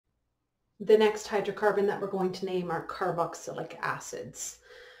the next hydrocarbon that we're going to name are carboxylic acids.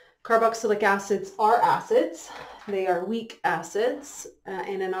 Carboxylic acids are acids. They are weak acids.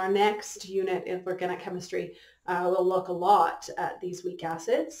 And in our next unit of organic chemistry, we'll look a lot at these weak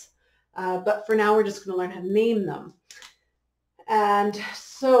acids. But for now, we're just going to learn how to name them. And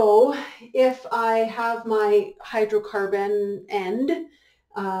so if I have my hydrocarbon end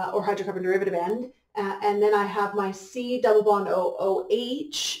or hydrocarbon derivative end, and then I have my C double bond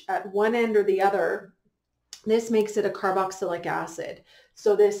OOH at one end or the other, this makes it a carboxylic acid.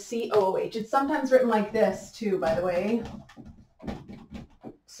 So this COOH, it's sometimes written like this too, by the way.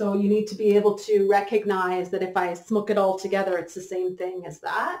 So you need to be able to recognize that if I smoke it all together, it's the same thing as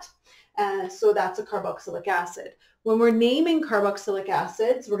that. So that's a carboxylic acid. When we're naming carboxylic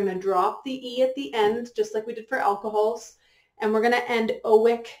acids, we're going to drop the E at the end, just like we did for alcohols. And we're going to end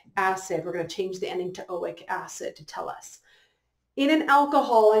oic acid. We're going to change the ending to oic acid to tell us. In an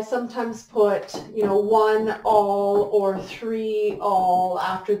alcohol, I sometimes put, 1 all or 3 all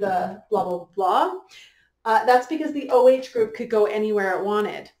after the blah, blah, blah. That's because the OH group could go anywhere it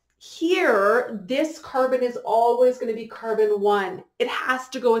wanted. Here, this carbon is always going to be carbon 1. It has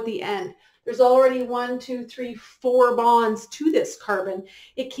to go at the end. There's already 1, 2, 3, 4 bonds to this carbon.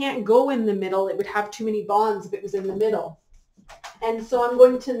 It can't go in the middle. It would have too many bonds if it was in the middle. And so I'm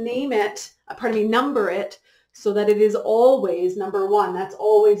going to name it, number it, so that it is always number 1. That's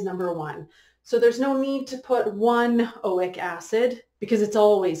always number 1. So there's no need to put 1 oic acid because it's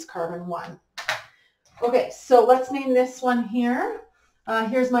always carbon 1. Okay, so let's name this one here.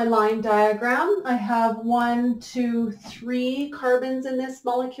 Here's my line diagram. I have 1, 2, 3 carbons in this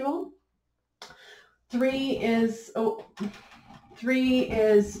molecule. 3 is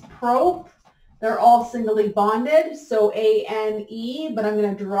pro. They're all singly bonded, so ANE, but I'm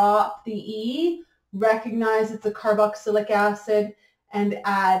going to drop the E, recognize it's a carboxylic acid, and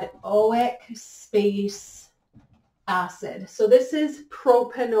add oic space acid. So this is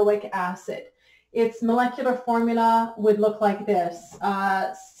propanoic acid. Its molecular formula would look like this,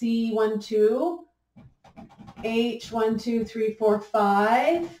 C12,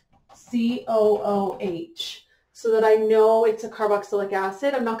 H1234, COOH. So that I know it's a carboxylic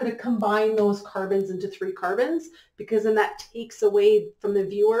acid. I'm not going to combine those carbons into 3 carbons because then that takes away from the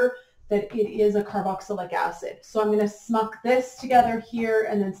viewer that it is a carboxylic acid. So I'm going to smuck this together here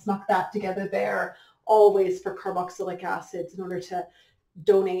and then smuck that together there, always for carboxylic acids in order to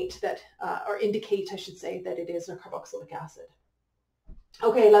donate that, or indicate, I should say, that it is a carboxylic acid.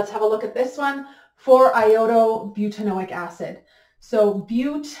 Okay, let's have a look at this one for iodobutanoic acid. So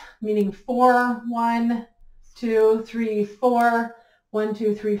bute, meaning 4, 1, 2, 3, 4, 1,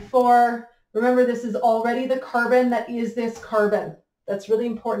 2, 3, 4. Remember, this is already the carbon that is this carbon. That's really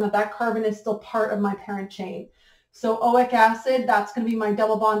important that that carbon is still part of my parent chain. So oic acid, that's going to be my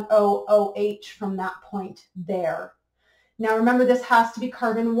double bond OOH from that point there. Now remember, this has to be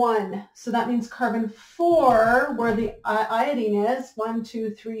carbon 1. So that means carbon 4, where the iodine is, 1,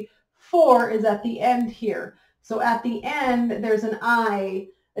 2, 3, 4 is at the end here. So at the end, there's an I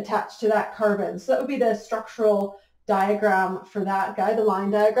attached to that carbon. So that would be the structural diagram for that guy, the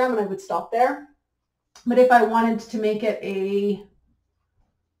line diagram, and I would stop there. But if I wanted to make it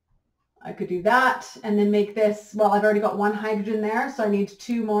I could do that and then make this, well, I've already got 1 hydrogen there, so I need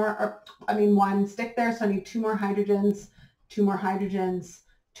 2 more, 1 stick there, so I need 2 more hydrogens, 2 more hydrogens,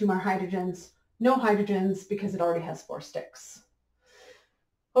 2 more hydrogens, no hydrogens because it already has 4 sticks.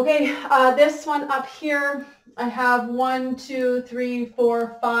 Okay, this one up here, I have 1, 2, 3,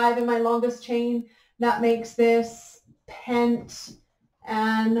 4, 5 in my longest chain. That makes this pentanoic,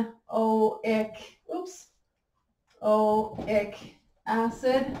 oic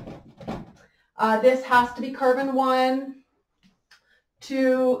acid. This has to be carbon 1,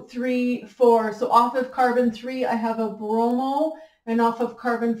 2, 3, 4. So off of carbon 3, I have a bromo, and off of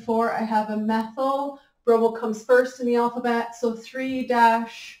carbon 4, I have a methyl. Bromo comes first in the alphabet, so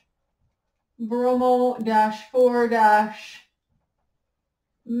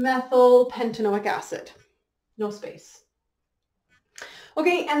 3-bromo-4-methyl pentanoic acid. No space.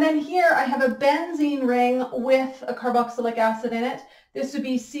 Okay, and then here I have a benzene ring with a carboxylic acid in it. This would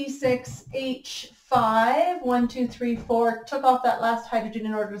be C6H5, 1, 2, 3, 4. Took off that last hydrogen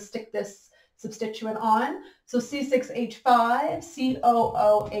in order to stick this substituent on. So C6H5,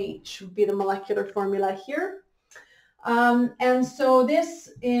 COOH would be the molecular formula here. And so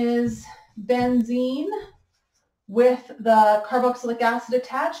this is benzene with the carboxylic acid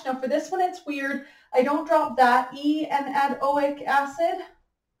attached. Now for this one, it's weird. I don't drop that E and add oic acid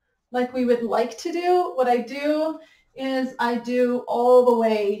like we would like to do. What I do is I do all the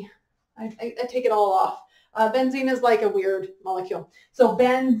way, I take it all off. Benzene is like a weird molecule. So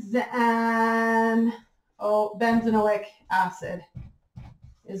benzenoic acid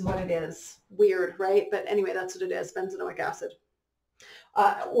is what it is. Weird, right? But anyway, that's what it is, benzenoic acid.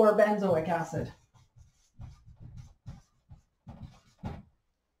 Or benzoic acid.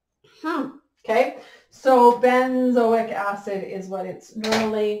 Okay, so benzoic acid is what it's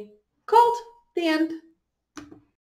normally called. The end.